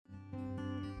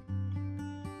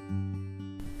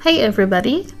Hey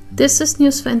everybody, this is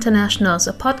News for Internationals,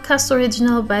 a podcast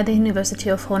original by the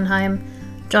University of Hohenheim.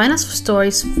 Join us for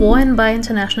stories for and by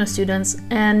international students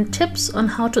and tips on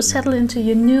how to settle into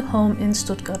your new home in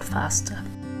Stuttgart faster.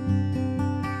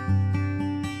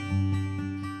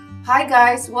 Hi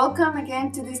guys, welcome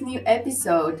again to this new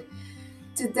episode.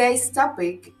 Today's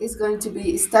topic is going to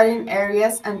be studying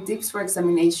areas and tips for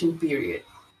examination period.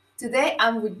 Today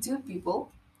I'm with two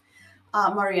people,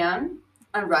 Marianne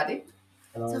and Radip.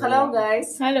 Hello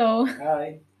guys. Hello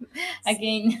Hi.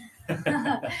 again.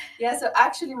 Yeah, so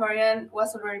actually Marianne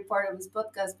was already part of this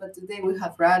podcast, but today we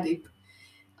have Radip.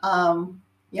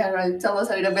 Radip, tell us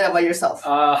a little bit about yourself.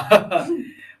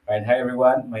 Right. Hi,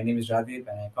 everyone. My name is Radip,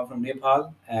 and I come from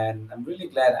Nepal. And I'm really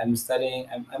glad I'm studying.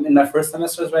 I'm in my first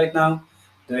semesters right now,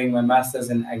 doing my master's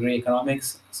in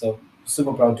agri-economics. So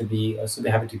super proud to be,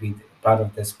 super happy to be part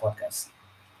of this podcast.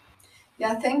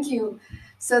 Yeah, thank you.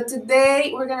 So today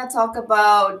we're gonna talk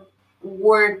about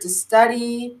where to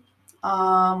study,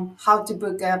 how to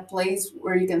book a place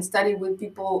where you can study with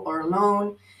people or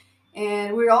alone,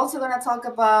 and we're also gonna talk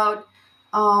about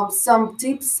some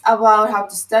tips about how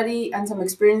to study and some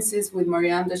experiences with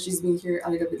Marianne that she's been here a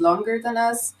little bit longer than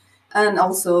us, and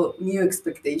also new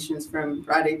expectations from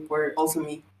Radip or also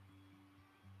me.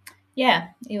 Yeah,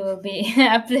 it will be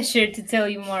a pleasure to tell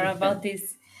you more about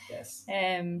this. Yes.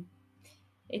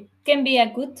 It can be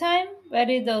a good time, but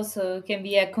it also can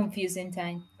be a confusing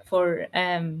time for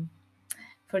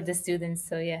the students.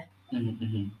 So yeah.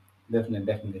 Mm-hmm.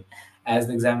 Definitely. As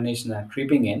the examinations are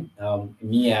creeping in,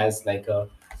 me as like a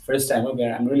first timer,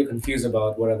 where I'm really confused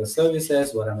about what are the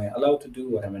services, what am I allowed to do,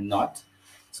 what am I not.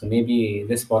 So maybe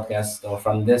this podcast or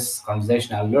from this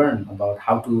conversation, I'll learn about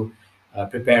how to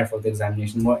prepare for the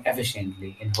examination more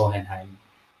efficiently in Hohenheim.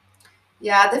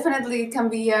 Yeah, definitely it can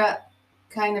be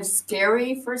kind of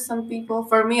scary for some people.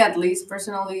 For me, at least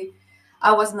personally,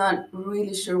 I was not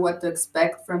really sure what to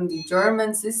expect from the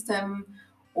German system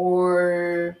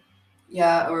or,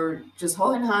 yeah, or just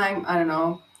Hohenheim. I don't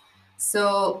know.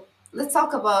 So let's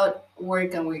talk about where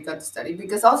can we got to study,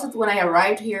 because also when I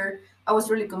arrived here, I was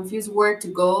really confused where to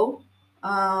go.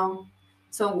 Um,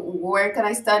 so where can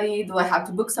I study? Do I have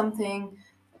to book something?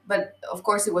 But of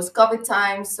course, it was COVID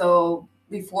time, so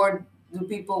before the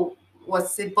people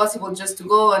was it possible just to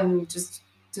go and just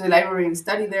to the library and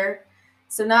study there.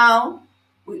 So now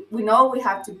we know we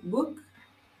have to book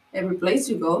every place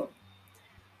you go.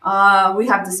 We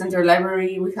have the central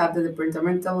library, we have the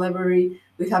departmental library,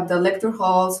 we have the lecture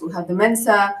halls, we have the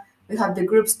Mensa, we have the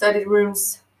group study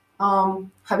rooms.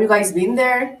 Have you guys been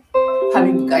there? Have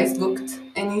you guys booked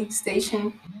any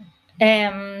station?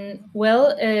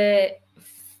 Well,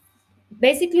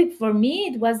 basically for me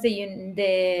it was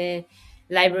the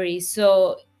library.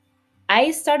 So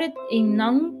I started in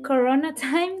non-corona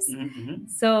times. Mm-hmm.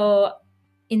 So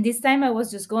in this time I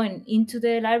was just going into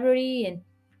the library and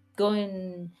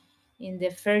going in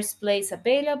the first place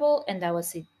available, and that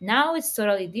was it. Now it's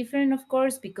totally different, of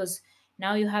course, because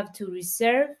now you have to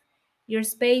reserve your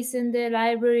space in the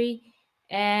library,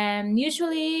 and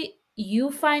usually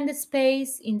you find the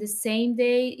space in the same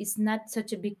day. It's not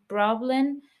such a big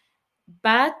problem,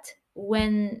 but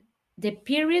when the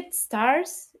period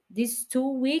starts, these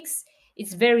 2 weeks,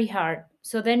 it's very hard.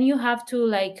 So then you have to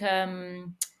like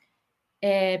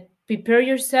uh, prepare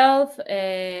yourself,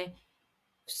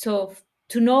 so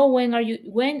to know when are you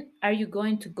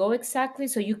going to go exactly,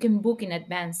 so you can book in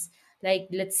advance. Like,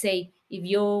 let's say if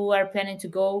you are planning to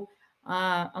go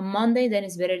on Monday, then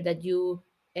it's better that you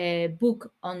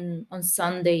book on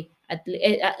Sunday,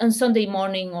 on Sunday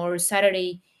morning or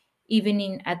Saturday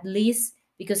evening at least,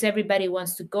 because everybody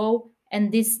wants to go. And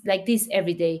this, like this,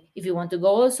 every day. If you want to go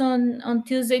also on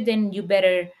Tuesday, then you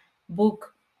better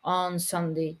book on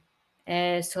Sunday.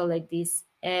 So like this.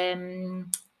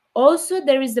 Also,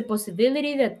 there is the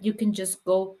possibility that you can just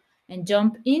go and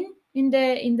jump in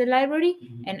the library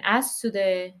Mm-hmm. and ask to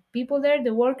the people there,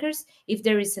 the workers, if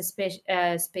there is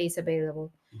a space available.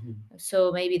 Mm-hmm.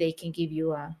 So maybe they can give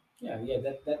you a. Yeah,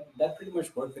 that pretty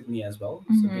much worked with me as well.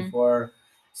 So Mhm. before,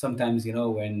 sometimes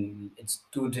when it's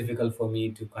too difficult for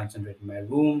me to concentrate in my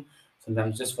room,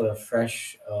 sometimes just for a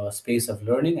fresh space of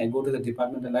learning, I go to the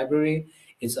departmental library.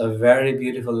 It's a very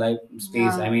beautiful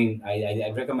space. Yeah. I mean,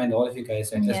 I recommend all of you guys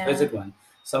to just Yeah. visit one.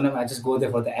 Sometimes I just go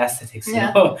there for the aesthetics.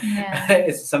 Yeah. Yeah.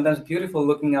 It's sometimes beautiful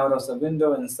looking out of the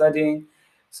window and studying.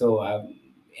 So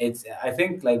it's I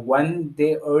think like one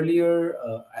day earlier.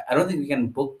 I don't think we can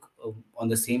book on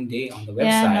the same day on the Yeah.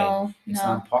 website. No. It's No.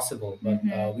 not possible, but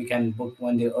Hmm. we can book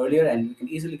one day earlier and we can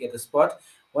easily get a spot.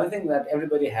 One thing that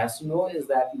everybody has to know is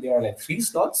that there are like three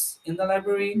slots in the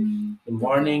library: the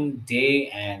morning, day,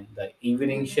 and the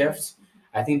evening shifts.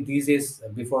 I think these days,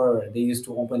 before they used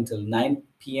to open till 9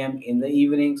 p.m. in the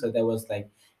evening, so there was like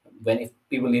when if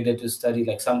people needed to study,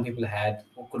 like some people had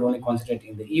who could only concentrate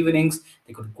in the evenings,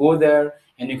 they could go there,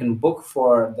 and you can book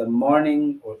for the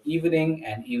morning or evening,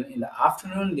 and even in the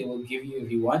afternoon they will give you,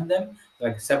 if you want them,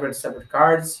 like separate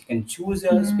cards. You can choose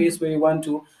your Mm. space where you want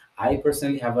to. I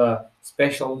personally have a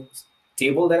special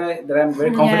table that I'm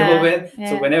very comfortable Yeah, with.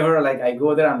 So yeah, whenever like I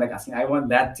go there, I'm like asking, I want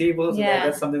that table. So that's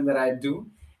yeah. something that I do,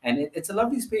 and it's a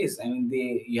lovely space. I mean,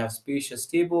 you have spacious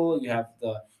table, you have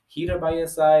the heater by your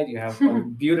side, you have a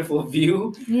beautiful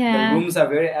view. The Yeah. rooms are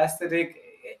very aesthetic.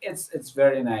 It's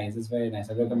very nice. It's very nice.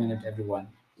 I recommend it to everyone.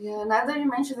 Yeah, now that you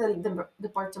mentioned the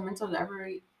departmental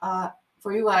library,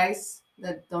 for you guys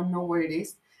that don't know where it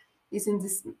is in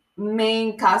this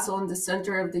main castle in the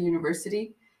center of the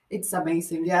university. It's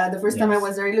amazing. Yeah, the first time I Yes.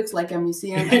 was there, it looks like a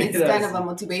museum, and It it's kind of does. a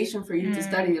motivation for you to Mm.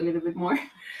 study a little bit more.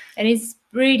 And it's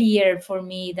prettier for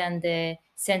me than the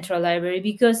central library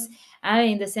because I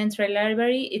in the central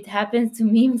library it happens to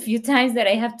me a few times that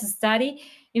I have to study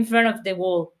in front of the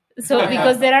wall. So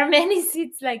because there are many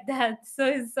seats like that, so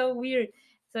it's so weird.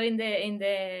 So in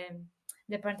the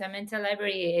departmental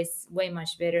library is way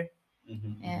much better.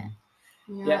 Mhm, Yeah.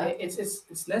 mhm. Yeah, Yeah.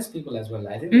 it's less people as well.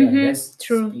 I think there are Mm-hmm. less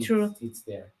True. True. seats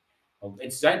there.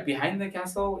 It's right behind the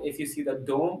castle. If you see the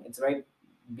dome, it's right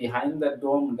behind the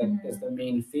dome. That's Mhm. the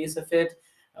main face of it.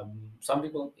 Some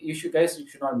people, you should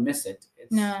not miss it.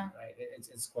 It's No. right.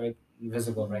 It's quite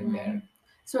visible right Mhm. there.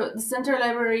 So the central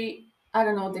library, I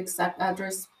don't know the exact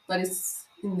address, but it's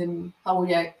in the how would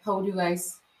you guys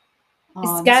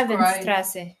It's describe?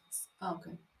 Gavenstrasse. Oh,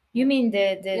 okay. You Yeah. mean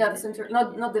Yeah, the center,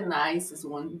 not the nicest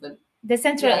one, but the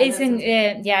central yeah, is the in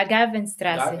center. yeah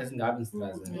Gavenstrasse. It's in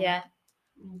Gartenstraße. Mm, Yeah.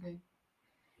 okay.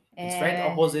 It's right Uh,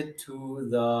 opposite to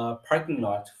the parking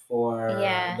lot for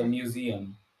yeah. the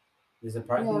museum. There's a Yeah,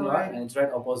 parking lot, right. and it's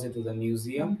right opposite to the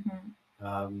museum.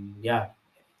 Mhm. Yeah.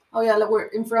 Oh yeah, like we're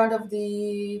in front of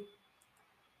the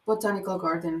botanical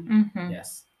garden. Mhm.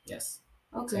 Yes. Yes.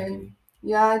 Okay. Exactly.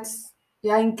 Yeah, it's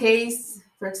yeah. In case,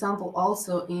 for example,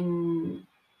 also in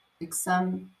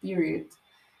exam period,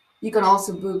 you can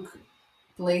also book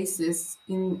places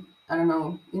in I don't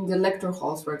know in the lecture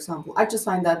halls, for example. I just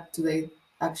find that today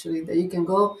actually that you can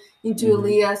go into Mm-hmm.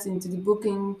 Elias into the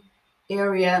booking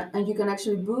area and you can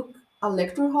actually book a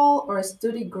lecture hall or a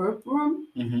study group room,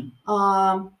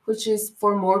 Mm-hmm. which is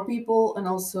for more people and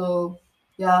also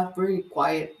yeah pretty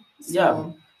quiet. Yeah.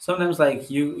 So Sometimes, like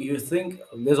you think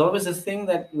there's always this thing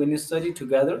that when you study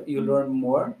together, you learn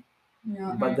more.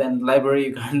 yeah. But Mhm. then library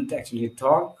you can't actually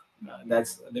talk.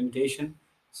 That's a limitation.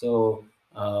 So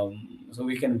so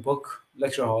we can book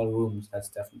lecture hall rooms. That's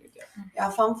definitely there, Yeah,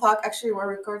 fun fact. Actually, we're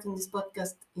recording this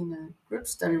podcast in a group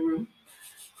study room,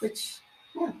 which,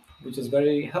 yeah, which is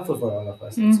very helpful for all of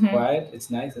us. It's Mhm. quiet. It's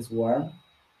nice. It's warm.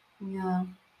 yeah.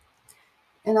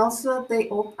 And also,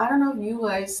 I don't know if you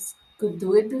guys could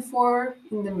do it before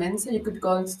in the Mensa. You could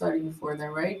go and study before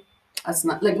then, right? As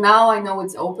not like now, I know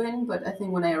it's open, but I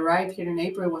think when I arrived here in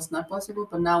April, it was not possible.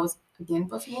 But now it's again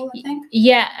possible. I think.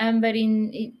 Yeah, but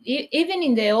even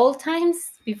in the old times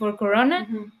before Corona,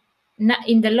 Mm-hmm.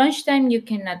 in the lunchtime you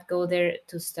cannot go there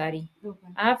to study. Okay.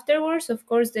 Afterwards, of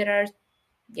course, there are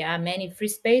yeah many free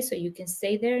space, so you can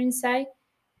stay there inside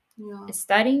Yeah.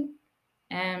 studying.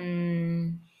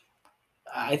 Um,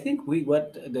 I think we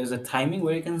what there's a timing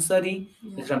where you can study.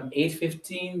 Yeah. It's from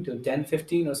 8:15 to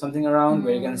 10:15 or something around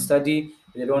where you can mm, study.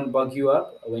 They don't bug you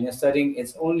up when you're studying.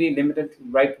 It's only limited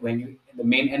right when you the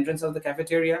main entrance of the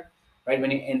cafeteria, right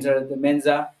when you enter the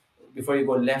mensa. Before you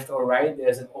go left or right,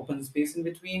 there's an open space in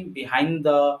between behind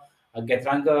the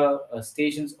Getranka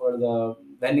stations or the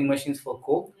vending machines for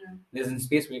Coke. Yeah. There's a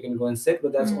space where you can go and sit,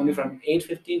 but that's only mm, from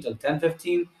 8:15 till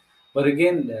 10:15. But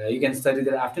again, you can study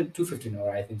there after 2:15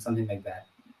 or I think something like that.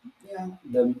 Yeah.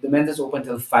 The men's is open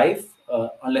till 5,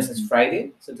 unless it's mhm.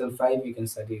 Friday. So till 5 you can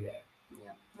study there.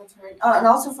 Yeah. That's right. And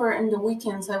also for in the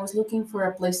weekends, I was looking for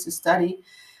a place to study.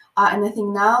 And I think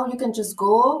now you can just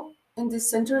go in the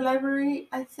central library.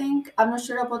 I think I'm not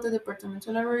sure about the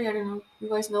departmental library. I don't know. You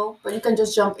guys know, but you can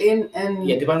just jump in Yeah,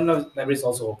 and Department of Library is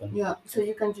also open. yeah. So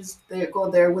you can just go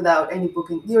there without any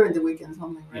booking during the weekends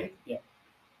only, Yeah, right? yeah.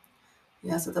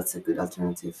 Yeah. So that's a good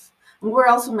alternative. And we're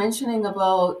also mentioning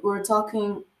about we're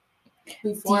talking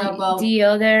before about. The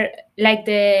other like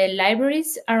the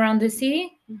libraries around the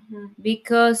city Mhm.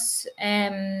 because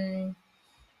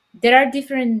there are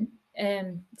different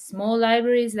small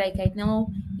libraries like I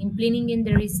know in Pliningen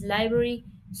there is library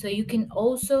so you can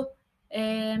also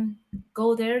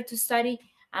go there to study.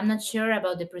 I'm not sure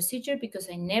about the procedure because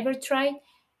I never tried,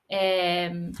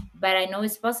 but I know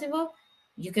it's possible.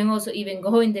 You can also even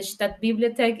go in the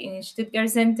Stadtbibliothek in Stuttgart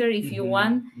Center if you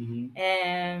want.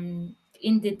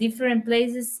 In the different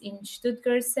places in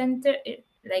Stuttgart Center,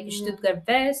 like Yeah. Stuttgart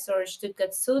West or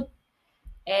Stuttgart Süd,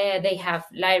 they have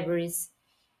libraries.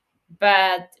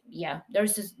 But yeah,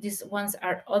 these ones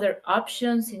are other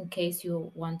options in case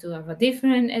you want to have a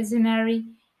different scenario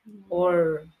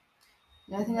or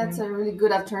Yeah, I think that's a really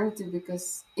good alternative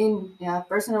because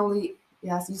personally,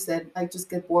 yeah, as you said, I just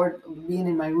get bored of being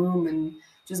in my room and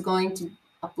just going to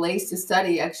a place to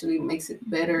study actually makes it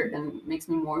better and makes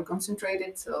me more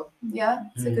concentrated. So yeah,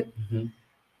 it's a good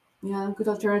good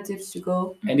alternatives to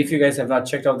go. And if you guys have not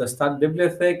checked out the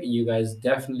Stadtbibliothek, you guys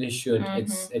definitely should.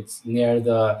 It's near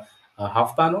the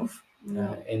Hauptbahnhof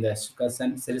Yeah. in the Stuttgart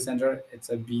city center. It's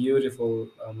a beautiful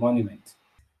monument.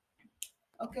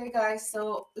 Okay, guys, so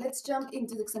let's jump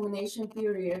into the examination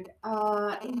period.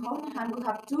 In Hohenheim, we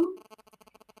have two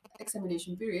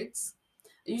examination periods.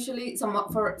 Usually,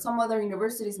 for some other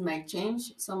universities might change.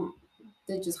 Some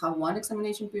they just have one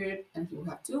examination period, and here we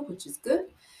have two, which is good.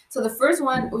 So the first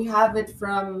one we have it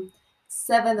from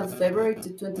 7th of February to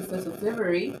 25th of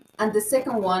February, and the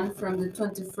second one from the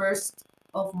 21st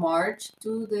of March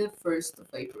to the 1st of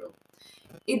April.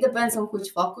 It depends on which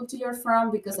faculty you're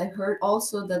from, because I heard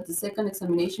also that the second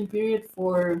examination period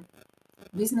for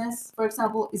business, for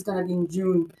example, is going to be in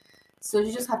June. So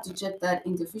you just have to check that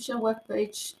in the official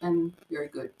webpage and you're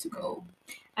good to go.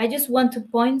 I just want to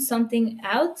point something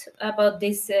out about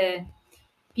this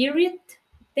period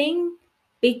thing,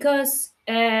 because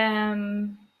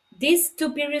these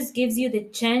two periods gives you the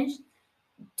chance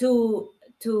to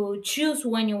choose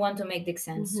when you want to make the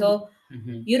exams. So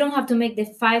you don't have to make the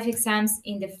 5 exams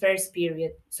in the first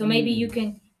period. So maybe you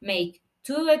can make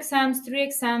 2 exams, 3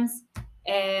 exams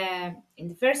in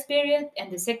the first period,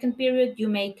 and the second period you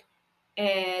make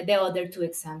the other 2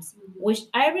 exams. Which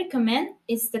I recommend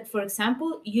is that, for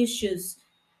example, you choose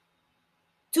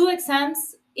 2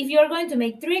 exams. If you are going to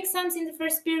make 3 exams in the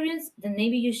first period, then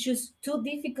maybe you choose 2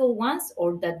 difficult ones,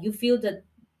 or that you feel that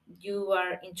you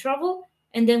are in trouble,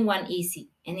 and then 1 easy.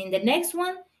 And in the next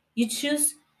one, you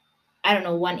choose, I don't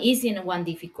know, 1 easy and 1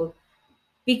 difficult.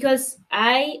 Because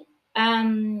I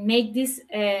make this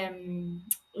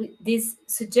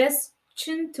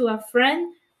suggestion to a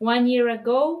friend 1 year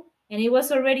ago, and it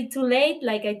was already too late.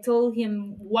 Like, I told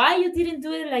him, why you didn't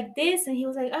do it like this? And he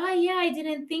was like, oh yeah, I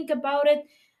didn't think about it.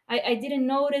 I didn't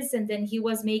notice. And then he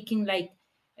was making like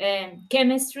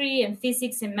chemistry and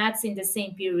physics and maths in the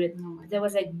same period. I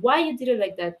was like, why you did it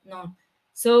like that? No.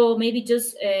 So maybe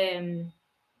just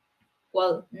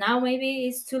well, now maybe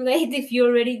it's too late if you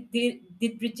already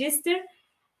did register.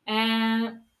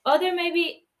 Other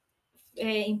maybe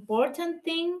important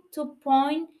thing to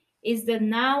point is that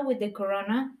now with the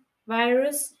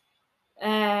coronavirus,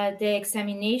 the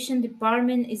examination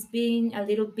department is being a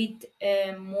little bit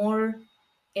more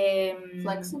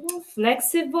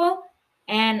flexible.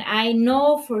 And I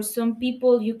know for some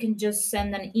people you can just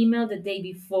send an email the day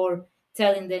before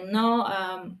telling them, no,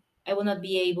 I will not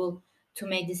be able to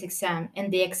make this exam,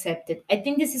 and they accept it. I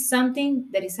think this is something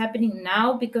that is happening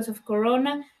now because of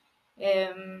corona.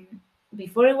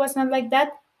 Before it was not like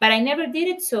that, but I never did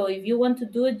it. So if you want to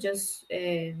do it, just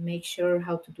make sure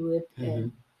how to do it.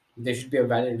 There should be a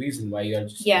valid reason why you're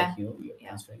just Yeah. you're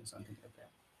transferring something like that.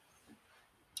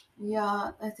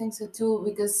 Yeah, I think so too,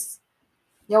 because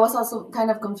I was also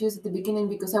kind of confused at the beginning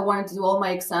because I wanted to do all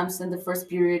my exams in the first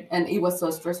period and it was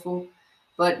so stressful.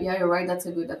 But yeah, you're right. That's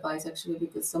a good advice actually,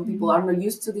 because some people are not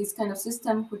used to this kind of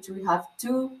system, which we have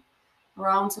 2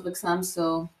 rounds of exams.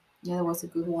 So yeah, that was a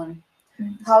good one.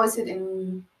 How is it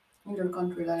in your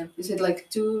country? Like, is it like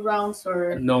 2 rounds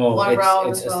or No, 1 round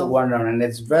it's as just the well? 1 round, and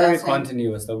it's very Yeah, same.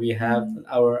 continuous. So we have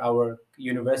our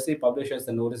university publishes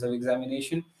the notice of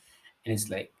examination, and it's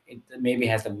like it maybe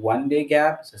has like 1 day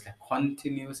gap, so it's like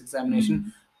continuous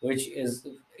examination, which is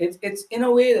it's in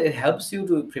a way that it helps you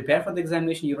to prepare for the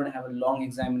examination. You don't have a long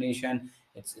examination.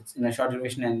 It's in a short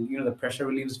duration, and the pressure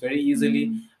relieves very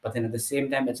easily. But then at the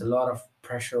same time, it's a lot of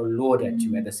pressure or load at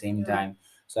you at the same time.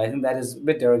 So I think that is a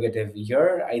bit derogative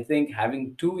here. I think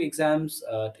having 2 exams,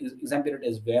 exam period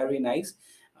is very nice.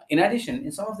 In addition,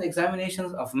 in some of the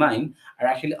examinations of mine are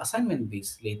actually assignment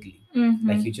based lately.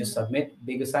 Like you just submit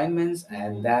big assignments,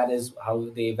 and that is how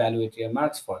they evaluate your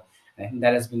marks for. And I think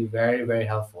that has been very, very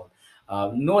helpful.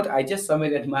 Note, I just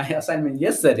submitted my assignment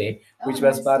yesterday, which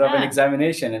was nice. part of an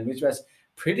examination, and which was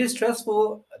pretty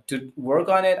stressful to work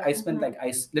on it. I spent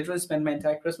literally spent my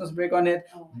entire Christmas break on it,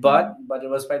 but it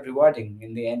was quite rewarding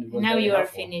in the end. It was Now very you are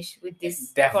helpful. finished with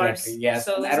this Definitely, course. yes.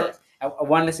 So, And I don't,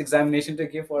 one less examination to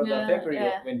give for the Yeah, February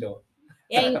yeah. window.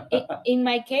 yeah, in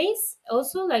my case,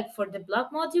 also, like for the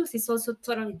block modules, it's also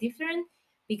totally different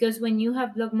because when you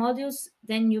have block modules,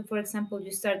 then you, for example,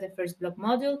 you start the first block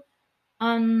module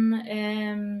on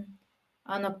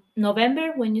November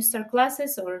when you start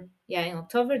classes, or yeah, in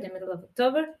October, the middle of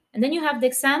October, and then you have the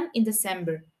exam in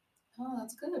December. Oh,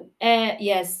 that's good.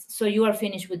 Yes, so you are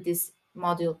finished with this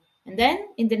module, and then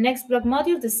in the next block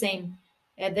module, the same.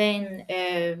 And then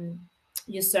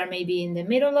you start maybe in the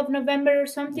middle of November or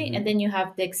something, and then you have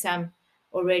the exam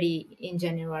already in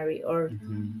January. Or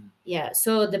yeah,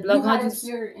 so the block You had it modules.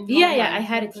 here in Yeah, I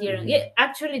online. had it here. Mhm. Yeah,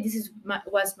 actually, this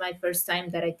was my first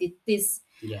time that I did this.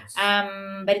 Yes.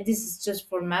 But this is just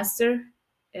for master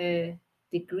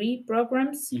degree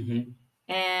programs. Mhm.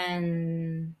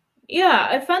 And yeah,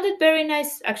 I found it very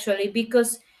nice actually,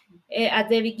 because at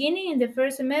the beginning in the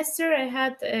first semester I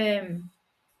had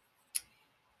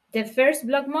the first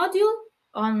block module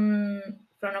on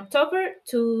from October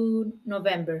to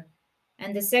November, and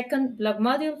the second block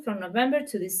module from November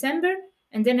to December,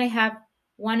 and then I have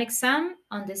one exam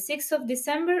on the 6th of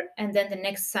December, and then the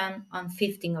next exam on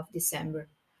 15th of December,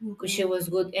 which it was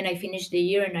good. And I finished the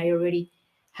year, and I already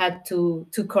had two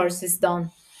courses done.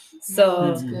 So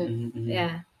That's good. Mhm, mhm, mhm.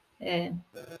 yeah,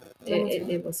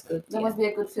 it was good. That Yeah. must be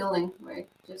a good feeling, right?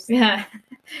 Just Yeah,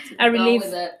 to a go relief.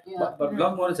 with that. Yeah. But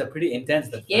block models are pretty intense.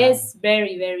 That Yes,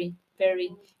 very, very, very.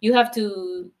 You have to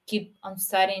keep on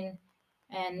studying,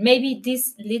 and maybe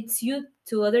this leads you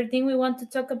to other thing we want to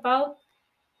talk about.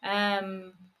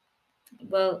 Um,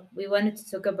 well, we wanted to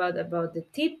talk about the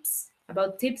tips,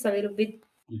 about tips a little bit.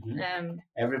 Mhm. Um,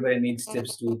 Everybody needs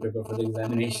tips to prepare for the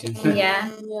examination. yeah,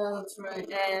 Yeah, that's right.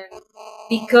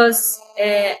 because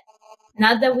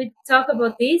now that we talk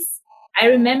about this, I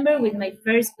remember with my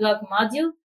first blog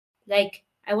module, like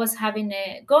I was having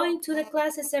a going to the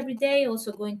classes every day,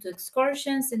 also going to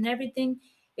excursions and everything.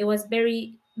 It was very,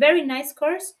 very nice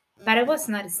course, but I was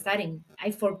not studying. I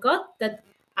forgot that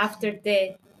after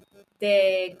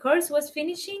the course was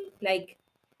finishing, like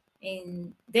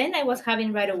in then I was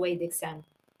having right away the exam.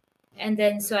 And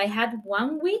then so I had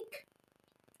 1 week,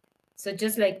 so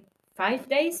just like 5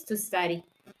 days to study.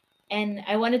 And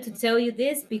I wanted to tell you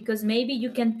this because maybe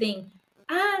you can think,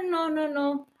 no, no,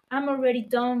 no, I'm already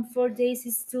done. 4 days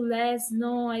is too less.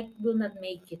 No, I will not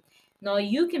make it. No,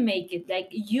 you can make it. Like,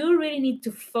 you really need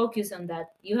to focus on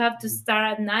that. You have to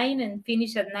start at 9 and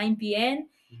finish at 9 p.m.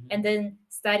 and then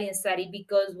study and study,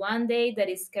 because one day that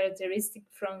is characteristic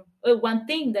from, one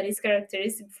thing that is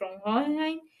characteristic from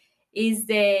Hohenheim is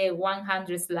the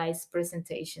 100 slides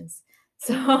presentations.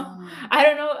 So I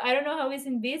don't know how it's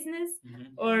in business Mhm.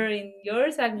 or in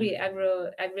yours, agri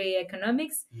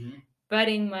economics, Mhm. but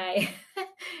in my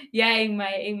yeah, in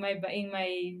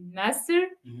my master,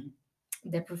 Mhm.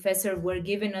 the professor were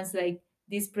giving us like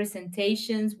these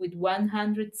presentations with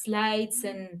 100 slides,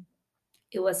 and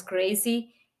it was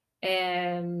crazy.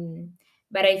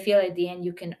 But I feel at the end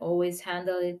you can always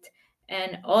handle it.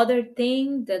 And other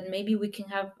thing that maybe we can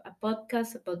have a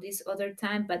podcast about this other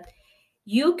time, but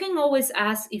you can always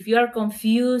ask if you are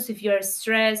confused, if you are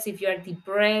stressed, if you are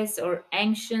depressed or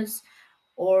anxious,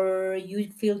 or you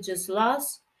feel just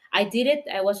lost. I did it.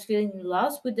 I was feeling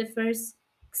lost with the first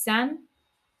exam,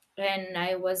 and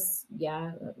I was,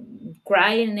 yeah,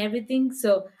 crying and everything.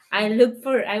 So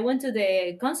I went to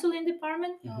the counseling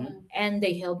department, Mhm. and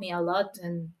they helped me a lot,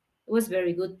 and it was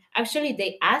very good. Actually,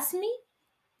 they asked me,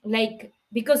 like,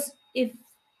 because if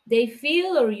they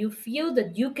feel or you feel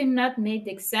that you cannot make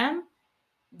the exam,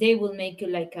 they will make you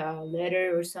like a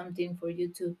letter or something for you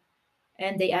to.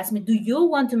 And they asked me, do you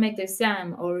want to make the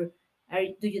exam, or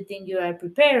do you think you are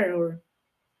prepared? Or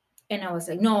and I was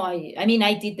like, no, I mean,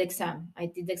 I did the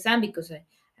exam because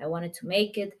I wanted to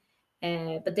make it.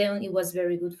 But then it was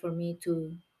very good for me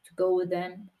to go with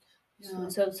them. So Yeah.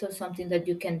 it's also something that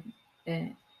you can uh,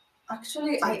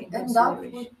 Actually, take I in end up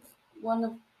with consideration. one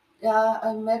of, yeah,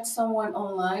 I met someone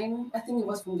online. I think it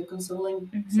was from the consulting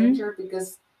Mm-hmm. center,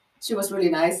 because she was really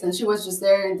nice and she was just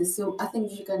there in the Zoom. I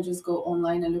think you can just go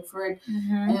online and look for it.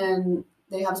 Mm-hmm. And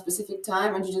they have a specific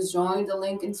time and you just join the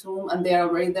link in Zoom and they are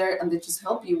already there and they just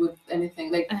help you with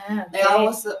anything. Like, Okay.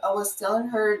 I was telling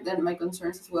her then my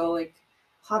concerns as well, like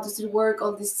how does it work,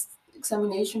 all this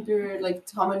examination period, like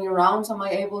how many rounds am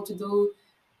I able to do?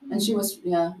 And she was,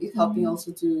 yeah, it helped me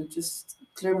also to just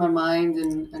clear my mind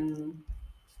and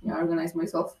yeah, organize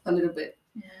myself a little bit.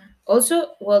 Also,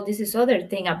 well, this is other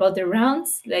thing about the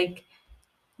rounds. Like,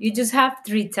 you just have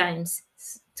 3 times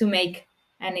to make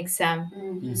an exam.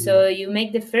 Mm-hmm. So you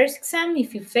make the first exam.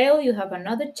 If you fail, you have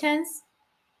another chance.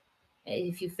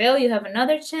 If you fail, you have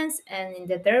another chance. And in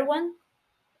the third one,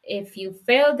 if you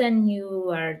fail, then you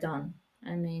are done.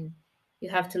 I mean, you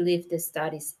have to leave the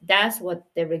studies. That's what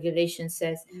the regulation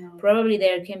says. Yeah. Probably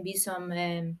there can be some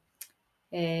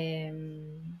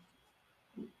um,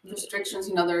 Restrictions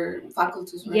in other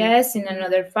faculties, right? yes, in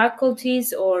another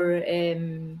faculties, or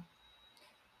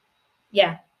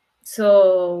yeah.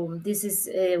 So this is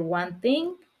one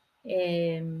thing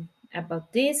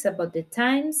about this, about the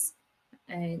times,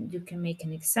 and you can make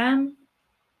an exam.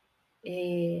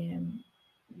 um,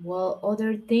 well,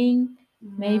 other thing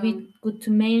maybe good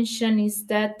to mention is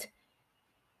that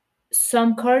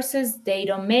some courses they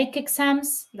don't make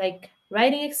exams, like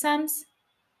writing exams.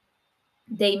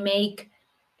 They make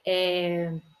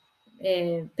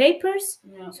papers,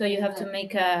 Yeah. so you have to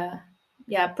make a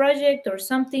project or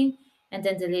something and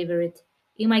then deliver it.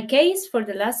 In my case, for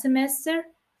the last semester,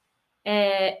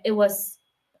 it was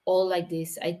all like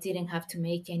this. I didn't have to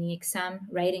make any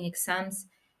writing exams,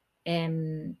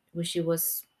 which it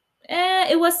was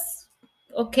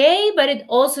okay, but it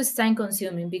also is time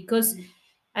consuming because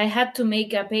I had to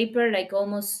make a paper like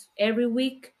almost every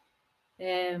week,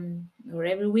 or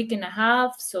every week and a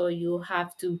half. So you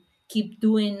have to keep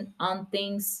doing on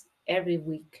things every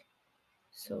week.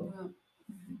 So Yeah.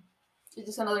 It's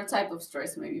just another type of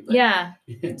stress, maybe, but yeah,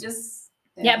 it just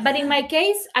yeah. But in my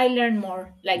case, I learn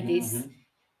more like this. Mhm.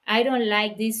 I don't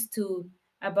like this to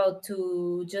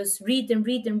just read and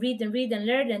read and read and read and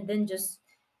learn and then just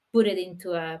put it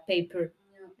into a paper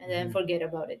and then forget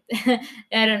about it.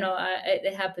 I don't know.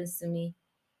 It happens to me.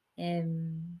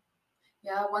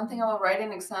 Yeah, one thing about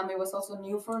writing exam, it was also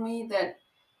new for me that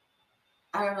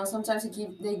I don't know. Sometimes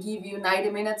they give you 90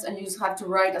 minutes, and you just have to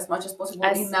write as much as possible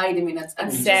in 90 minutes. And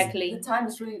it's just Exactly. the time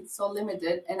is really so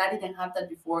limited, and I didn't have that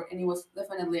before, and it was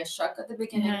definitely a shock at the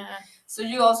beginning. Yeah. So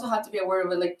you also have to be aware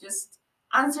of it, like just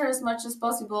answer as much as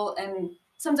possible, and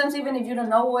sometimes even if you don't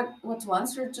know what to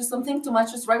answer, just don't think too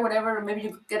much. Just write whatever, and maybe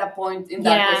you could get a point in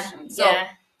that question. So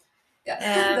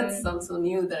yeah, that's also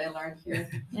new that I learned here.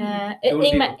 It would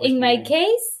be In my proportional.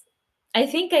 case, I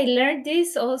think I learned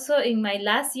this also in my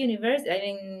last university. I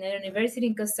mean, university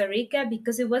in Costa Rica,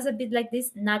 because it was a bit like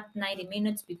this. Not 90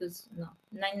 minutes, because no,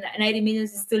 90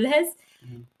 minutes is too less.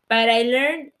 Mhm. But I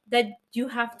learned that you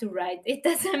have to write. It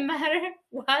doesn't matter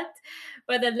what,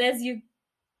 but unless you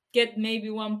get maybe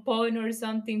 1 point or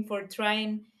something for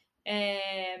trying.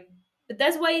 But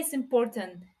that's why it's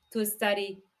important to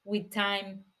study with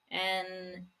time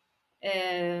and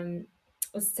um,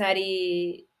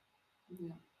 study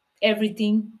Yeah.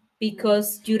 everything,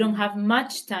 because you don't have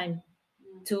much time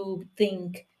to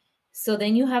think. So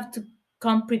then you have to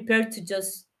come prepared to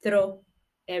just throw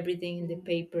everything in the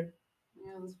paper.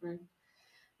 Yeah, that's right.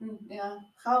 Yeah.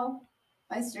 How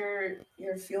is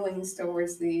your feelings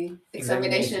towards the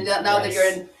examination, now that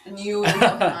you're Yes. new in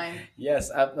time?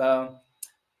 Yes.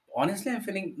 Honestly, I'm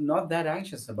feeling not that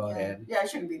anxious about Yeah. it. Yeah, I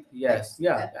shouldn't be. Yes,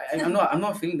 yeah. I'm not. I'm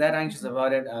not feeling that anxious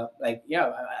about it. Like, yeah,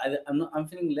 I'm not. I'm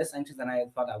feeling less anxious than I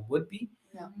thought I would be.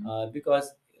 Yeah.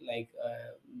 Because like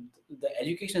the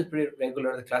education is pretty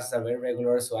regular. The classes are very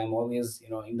regular, so I'm always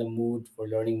in the mood for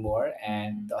learning more,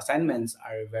 and the assignments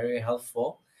are very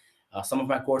helpful. Some of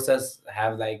my courses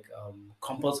have like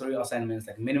compulsory assignments,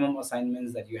 like minimum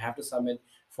assignments that you have to submit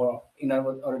for in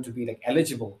order to be like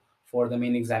eligible for the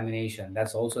main examination.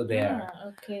 That's also there.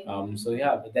 Okay. So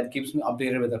yeah, but that keeps me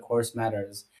updated with the course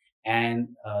matters, and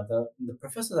the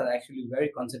professors are actually very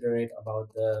considerate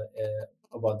about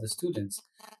the students.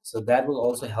 So that will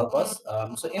also help us.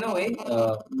 So in a way,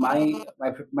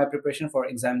 my preparation for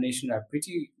examination are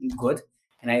pretty good,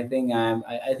 and I think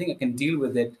I can deal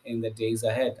with it in the days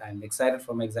ahead. I'm excited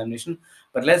for my examination,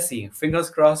 but let's see. Fingers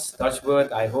crossed, touch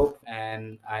wood. I hope,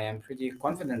 and I am pretty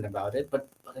confident about it. But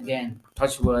again,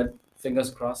 touch wood,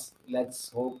 fingers crossed. Let's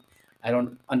hope I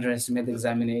don't underestimate the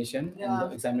examination, and the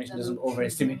Yeah, examination doesn't definitely.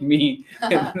 overestimate me.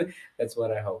 That's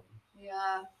what I hope.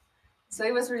 Yeah. So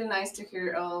it was really nice to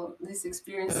hear all these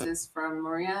experiences from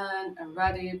Marianne and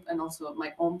Radib, and also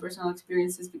my own personal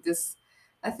experiences, because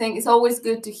I think it's always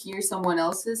good to hear someone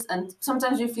else's. And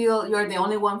sometimes you feel you're the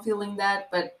only one feeling that,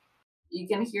 but you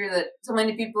can hear that so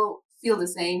many people feel the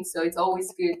same. So it's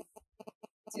always good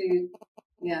to,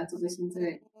 yeah, to listen to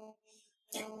it.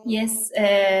 Yes.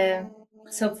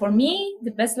 So for me,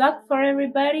 the best luck for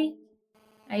everybody.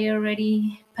 I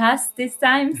already passed these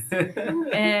times, but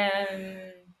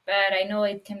I know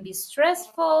it can be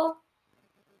stressful.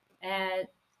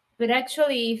 But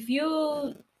actually, if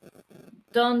you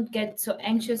don't get so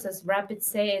anxious as Rapid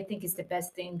say, I think it's the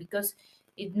best thing, because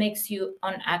it makes you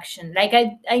on action. Like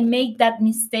I made that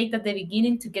mistake at the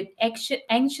beginning to get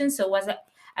anxious, so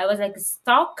I was like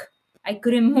stuck. I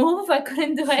couldn't move. I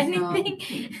couldn't do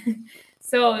anything.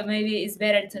 So maybe it's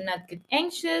better to not get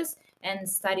anxious and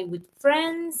study with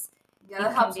friends. Yeah,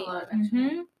 that helps a lot, actually.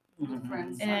 Mhm. With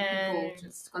friends And people,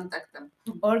 just contact them.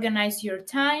 Organize your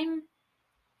time.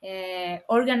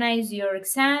 organize your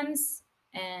exams,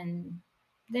 and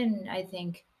then I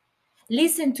think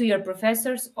listen to your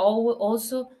professors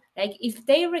also, like if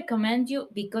they recommend you,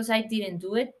 because I didn't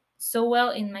do it so well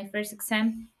in my first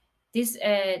exam. This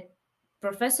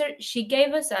professor, she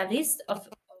gave us a list of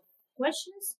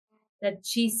questions that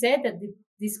she said that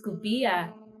this could be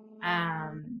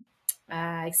um,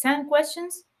 exam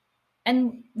questions,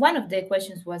 and one of the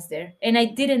questions was there, and I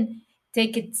didn't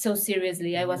take it so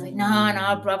seriously. I was like,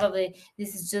 no, probably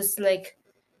this is just like,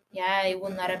 yeah, it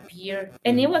will not appear,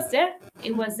 and it was there.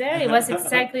 It was there. It was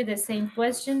exactly the same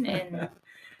question, and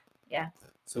yeah,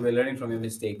 So we're learning from your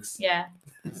mistakes. yeah.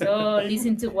 So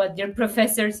listen to what your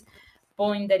professors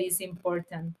point that is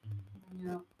important.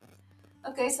 Yeah.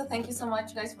 Okay, so thank you so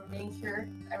much, guys, for being here.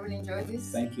 I really enjoyed this.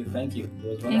 Thank you. It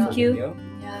was Thank wonderful you. video.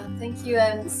 Yeah, thank you,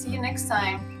 and see you next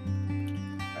time.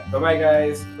 Bye bye,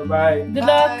 guys. Bye bye. Good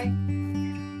luck. Bye.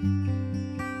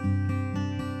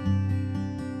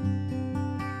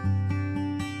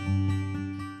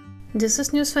 This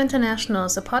is News for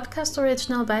Internationals, a podcast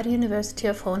original by the University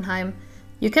of Hohenheim.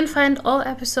 You can find all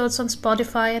episodes on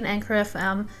Spotify and Anchor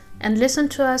FM and listen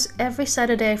to us every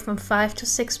Saturday from 5 to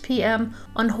 6 p.m.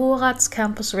 on Horad's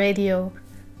Campus Radio.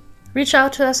 Reach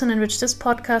out to us and enrich this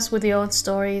podcast with your own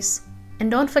stories. And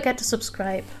don't forget to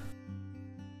subscribe.